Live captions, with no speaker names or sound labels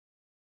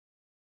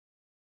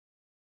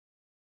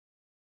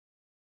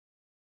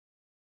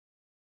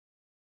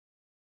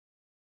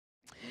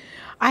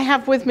I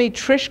have with me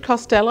Trish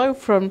Castello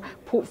from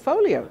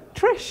Portfolio.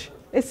 Trish,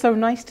 it's so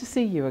nice to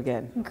see you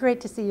again. Great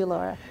to see you,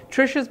 Laura.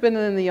 Trish has been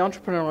in the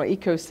entrepreneurial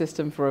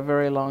ecosystem for a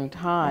very long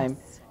time,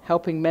 Yes.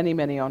 helping many,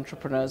 many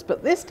entrepreneurs.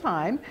 But this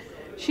time,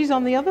 she's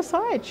on the other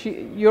side.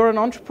 You're an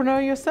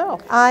entrepreneur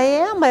yourself. I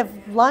am.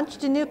 I've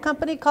launched a new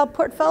company called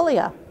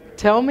Portfolio.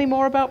 Tell me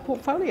more about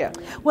Portfolio.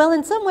 Well,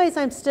 in some ways,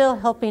 I'm still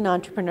helping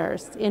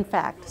entrepreneurs, in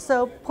fact.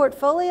 So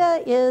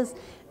Portfolio is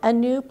a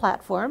new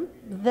platform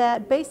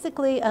that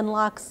basically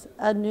unlocks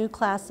a new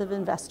class of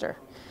investor.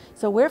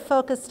 So we're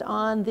focused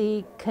on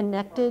the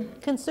connected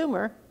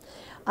consumer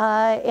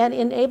and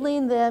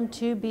enabling them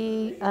to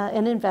be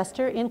an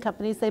investor in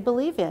companies they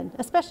believe in,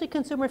 especially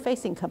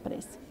consumer-facing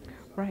companies.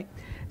 Right.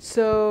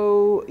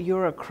 So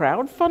you're a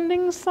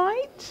crowdfunding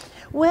site?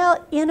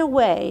 Well, in a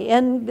way,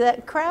 and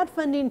that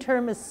crowdfunding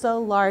term is so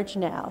large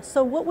now.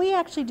 So what we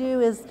actually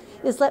do is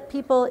let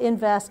people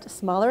invest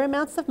smaller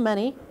amounts of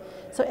money,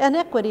 so an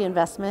equity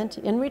investment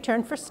in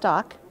return for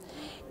stock.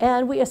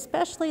 And we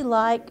especially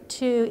like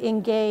to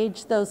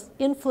engage those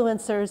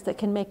influencers that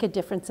can make a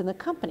difference in the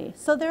company.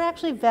 So they're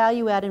actually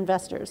value-add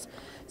investors.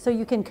 So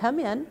you can come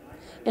in,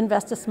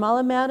 invest a small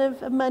amount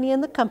of money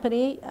in the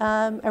company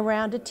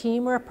around a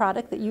team or a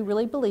product that you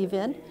really believe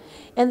in,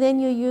 and then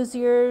you use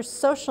your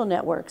social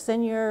networks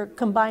and your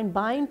combined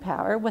buying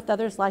power with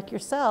others like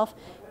yourself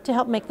to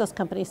help make those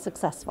companies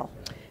successful.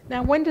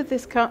 Now, when did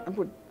this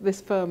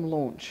firm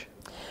launch?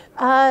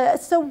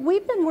 So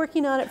we've been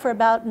working on it for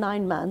about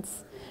 9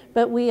 months,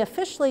 but we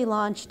officially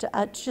launched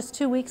just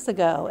 2 weeks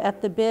ago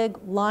at the big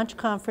launch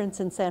conference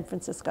in San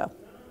Francisco.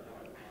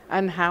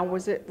 And how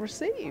was it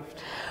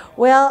received?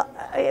 Well,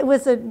 it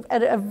was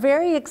a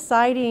very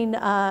exciting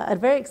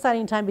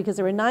time because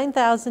there were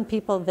 9,000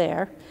 people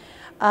there,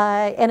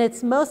 and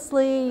it's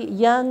mostly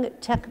young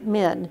tech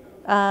men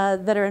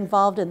that are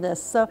involved in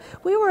this. So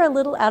we were a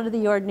little out of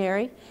the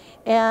ordinary,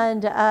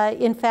 and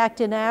in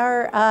fact, in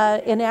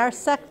our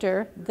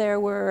sector, there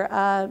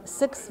were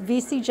 6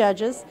 VC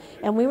judges,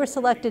 and we were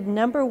selected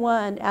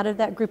 #1 out of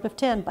that group of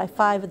 10 by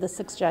 5 of the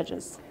 6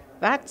 judges.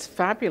 That's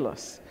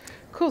fabulous.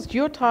 Of course,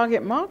 your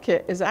target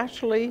market is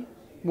actually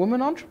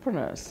women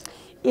entrepreneurs.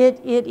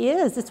 It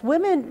is. It's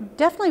women,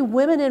 definitely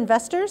women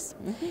investors,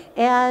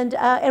 and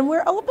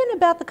we're open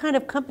about the kind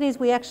of companies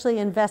we actually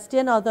invest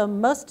in. Although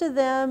most of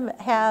them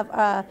have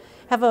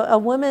a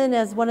woman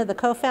as one of the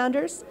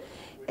co-founders,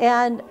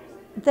 and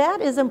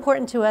that is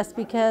important to us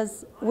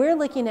because we're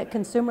looking at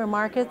consumer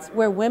markets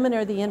where women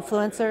are the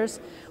influencers,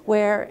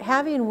 where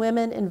having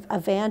women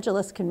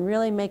evangelists can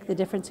really make the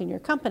difference in your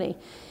company.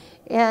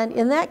 And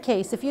in that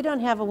case, if you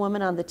don't have a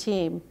woman on the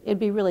team, it'd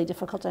be really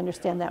difficult to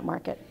understand that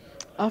market.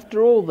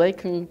 After all, they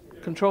can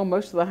control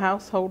most of the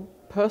household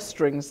purse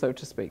strings, so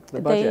to speak,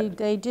 the budget.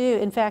 They do.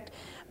 In fact,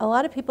 a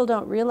lot of people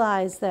don't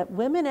realize that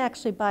women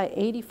actually buy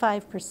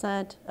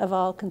 85% of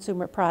all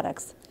consumer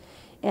products.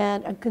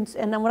 And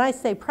when I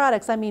say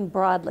products, I mean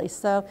broadly.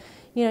 So,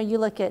 you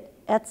look at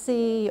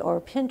Etsy or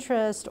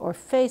Pinterest or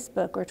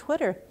Facebook or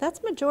Twitter,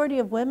 that's majority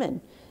of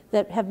women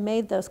that have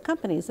made those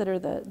companies that are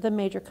the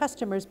major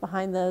customers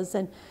behind those.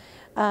 And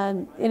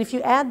if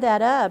you add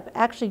that up,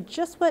 actually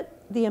just what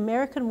the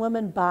American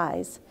woman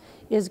buys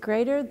is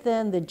greater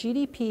than the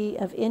GDP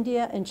of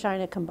India and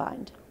China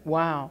combined.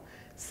 Wow.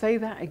 Say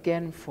that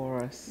again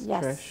for us,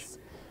 yes. Trish.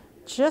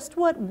 Just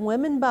what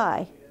women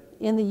buy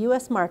in the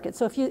U.S. market.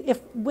 So if U.S.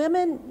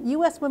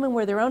 women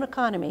were their own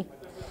economy,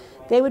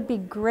 they would be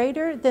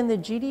greater than the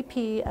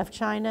GDP of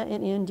China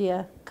and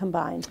India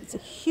combined. It's a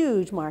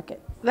huge market.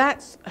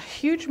 That's a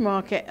huge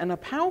market and a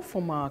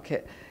powerful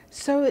market.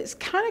 So it's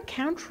kind of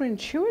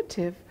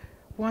counterintuitive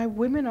why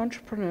women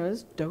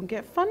entrepreneurs don't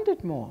get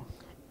funded more.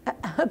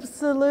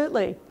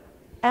 Absolutely.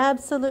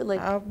 Absolutely.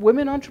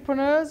 Women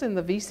entrepreneurs in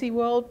the VC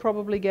world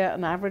probably get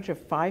an average of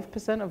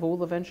 5% of all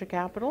the venture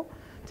capital.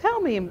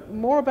 Tell me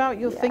more about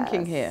your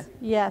thinking here.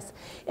 Yes.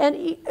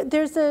 And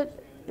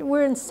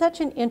we're in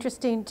such an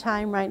interesting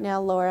time right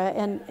now, Laura,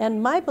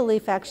 and my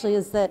belief actually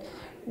is that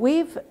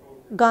we've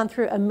gone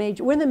through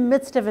we're in the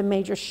midst of a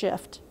major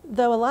shift,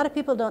 though a lot of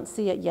people don't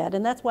see it yet,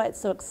 and that's why it's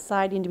so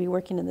exciting to be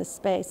working in this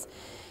space.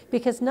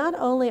 Because not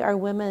only are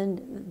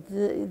women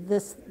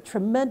this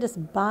tremendous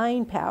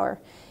buying power,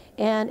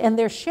 and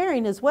they're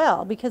sharing as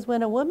well, because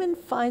when a woman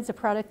finds a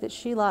product that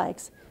she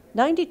likes,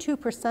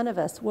 92% of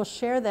us will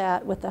share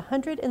that with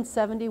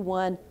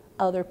 171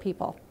 other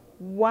people.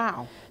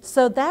 Wow.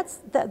 So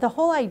that's the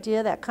whole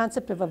idea, that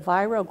concept of a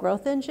viral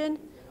growth engine,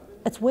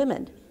 it's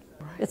women.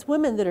 Right. It's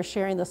women that are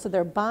sharing those. So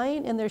they're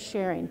buying and they're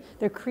sharing.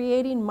 They're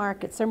creating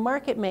markets. They're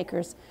market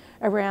makers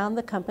around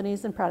the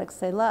companies and products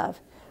they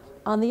love.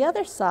 On the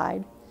other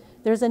side,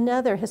 there's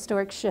another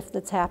historic shift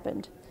that's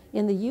happened.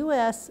 In the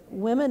U.S.,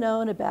 women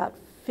own about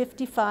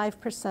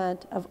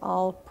 55% of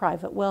all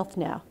private wealth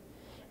now.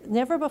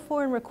 Never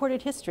before in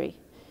recorded history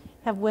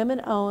have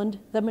women owned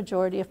the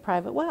majority of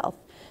private wealth.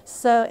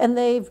 So, and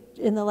they've,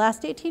 in the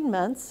last 18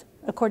 months,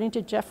 according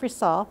to Jeffrey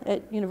Saul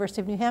at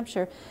University of New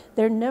Hampshire,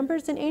 their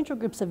numbers in angel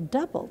groups have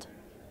doubled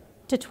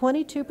to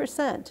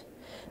 22%.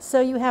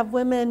 So you have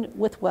women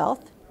with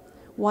wealth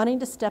wanting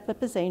to step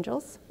up as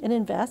angels and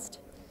invest,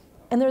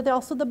 and they're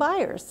also the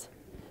buyers.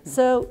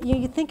 So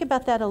you think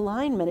about that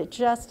alignment, it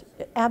just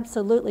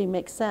absolutely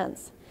makes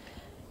sense.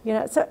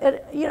 So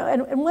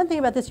and one thing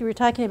about this, you were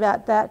talking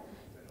about that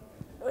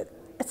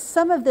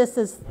some of this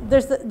is,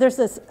 there's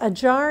a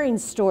jarring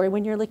story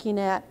when you're looking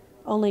at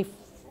only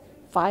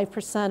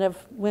 5% of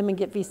women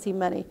get VC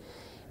money.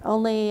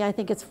 Only, I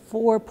think it's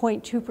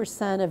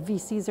 4.2% of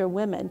VCs are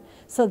women.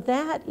 So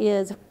that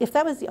is, if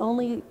that was the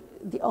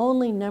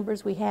only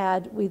numbers we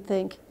had, we'd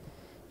think,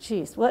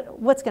 geez,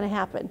 what's going to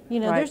happen?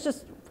 Right. There's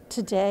just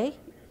today,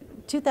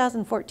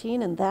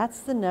 2014, and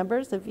that's the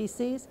numbers of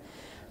VCs.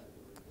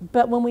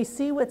 But when we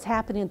see what's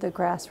happening at the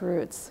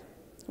grassroots,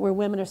 where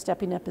women are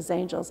stepping up as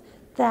angels,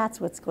 that's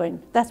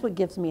what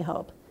gives me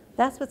hope.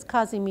 That's what's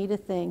causing me to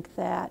think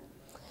that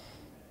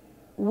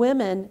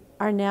women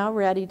are now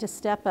ready to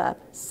step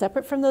up,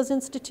 separate from those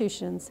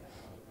institutions.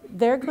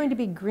 They're going to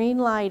be green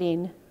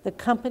lighting the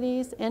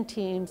companies and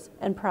teams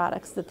and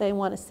products that they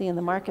want to see in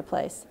the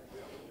marketplace.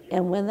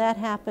 And when that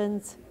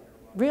happens,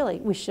 really,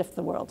 we shift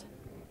the world.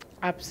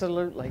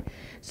 Absolutely.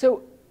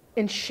 So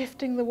in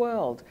shifting the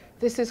world,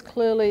 this is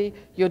clearly,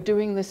 you're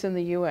doing this in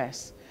the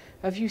US.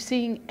 Have you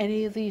seen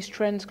any of these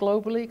trends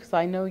globally? Because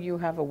I know you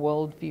have a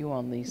world view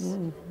on these.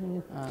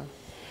 Mm-hmm.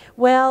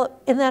 Well,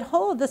 in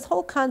this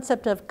whole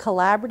concept of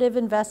collaborative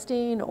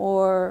investing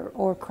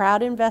or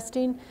crowd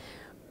investing,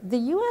 the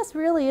U.S.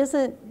 really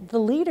isn't the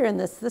leader in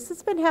this. This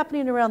has been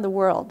happening around the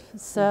world.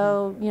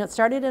 So, it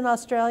started in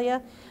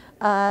Australia.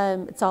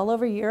 It's all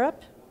over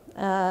Europe.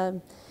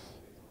 All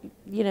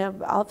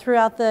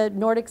throughout the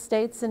Nordic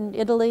states and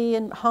Italy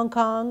and Hong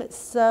Kong.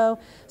 So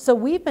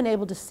we've been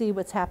able to see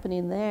what's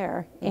happening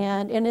there.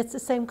 And it's the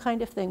same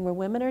kind of thing where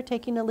women are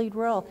taking a lead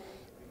role.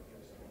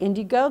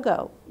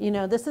 Indiegogo,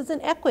 this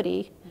isn't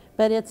equity,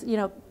 but it's,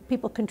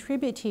 people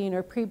contributing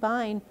or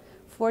pre-buying.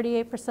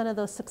 48% of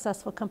those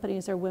successful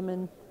companies are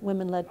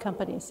women-led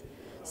companies.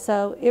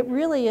 So it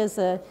really is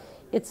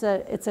it's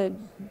a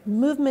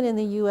movement in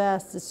the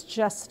U.S. that's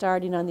just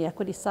starting on the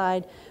equity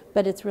side,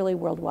 but it's really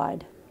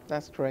worldwide.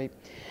 That's great.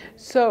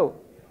 So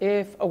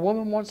if a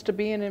woman wants to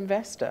be an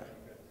investor,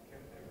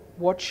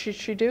 what should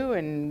she do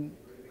in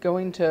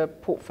going to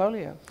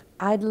Portfolio?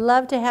 I'd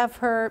love to have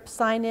her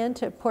sign in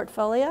to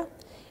Portfolio.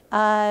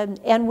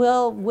 And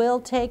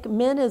we'll take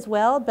men as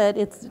well, but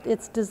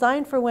it's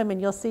designed for women.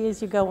 You'll see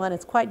as you go on,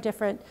 it's quite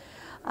different.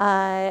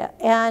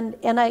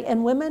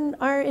 And women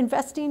are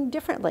investing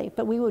differently,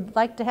 but we would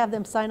like to have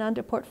them sign on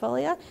to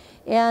Portfolio,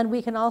 and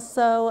we can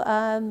also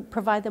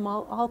provide them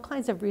all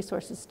kinds of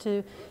resources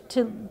to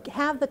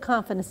have the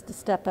confidence to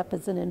step up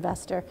as an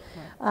investor.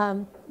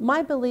 Right.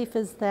 My belief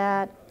is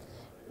that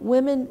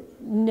women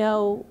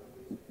know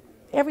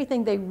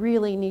everything they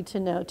really need to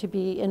know to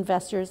be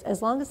investors,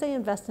 as long as they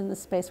invest in the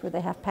space where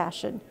they have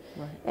passion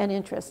and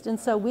interest. And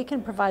so we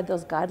can provide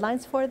those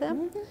guidelines for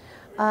them.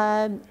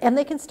 And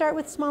they can start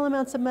with small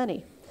amounts of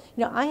money.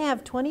 I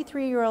have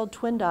 23-year-old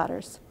twin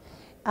daughters.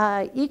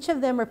 Each of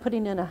them are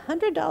putting in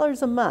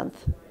 $100 a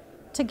month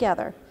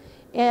together.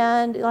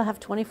 And they'll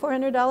have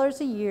 $2,400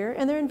 a year,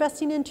 and they're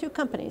investing in 2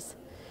 companies.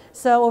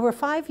 So over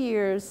 5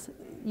 years,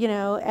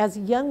 as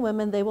young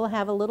women, they will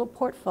have a little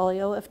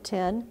portfolio of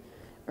 10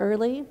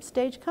 early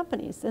stage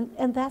companies,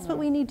 and that's what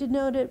we need to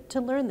know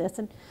to learn this.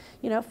 And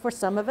for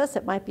some of us,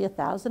 it might be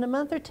 $1,000 a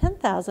month or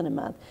 $10,000 a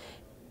month.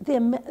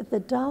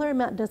 The dollar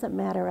amount doesn't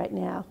matter right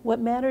now.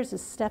 What matters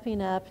is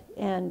stepping up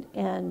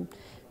and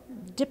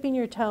dipping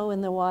your toe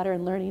in the water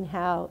and learning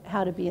how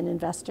to be an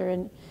investor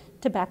and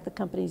to back the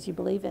companies you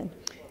believe in.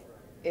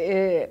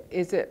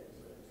 Is it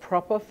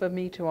proper for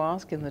me to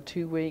ask, in the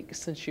 2 weeks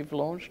since you've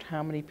launched,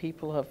 how many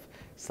people have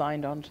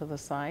signed on to the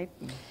site?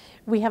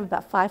 We have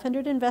about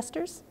 500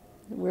 investors.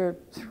 We're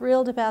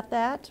thrilled about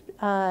that.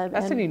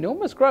 That's an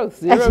enormous growth,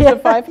 0 to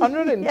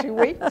 500 in 2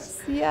 weeks.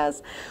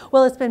 Yes.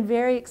 Well, it's been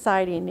very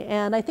exciting,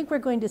 and I think we're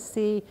going to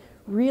see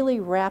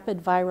really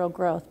rapid viral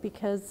growth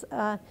because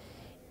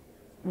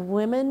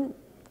women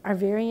are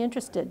very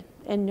interested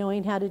in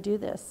knowing how to do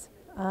this.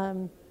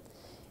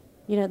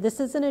 This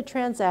isn't a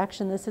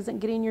transaction. This isn't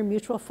getting your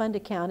mutual fund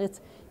account.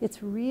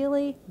 It's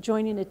really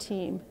joining a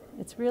team.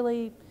 It's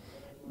really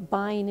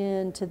buying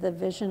into the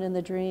vision and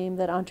the dream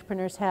that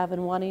entrepreneurs have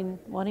and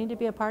wanting to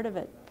be a part of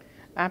it.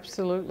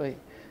 Absolutely.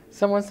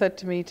 Someone said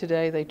to me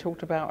today, they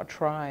talked about a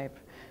tribe,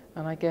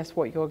 and I guess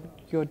what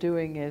you're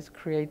doing is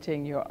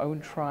creating your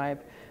own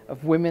tribe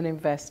of women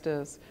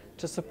investors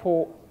to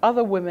support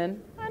other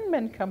women and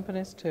men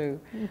companies too,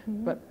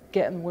 but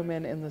getting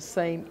women in the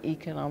same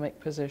economic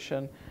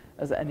position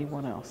as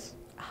anyone else.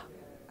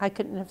 I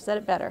couldn't have said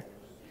it better.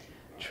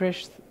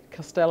 Trish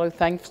Castello,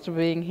 thanks for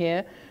being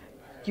here.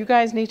 You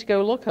guys need to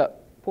go look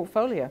up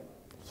Portfolio.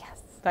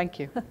 Yes. Thank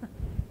you.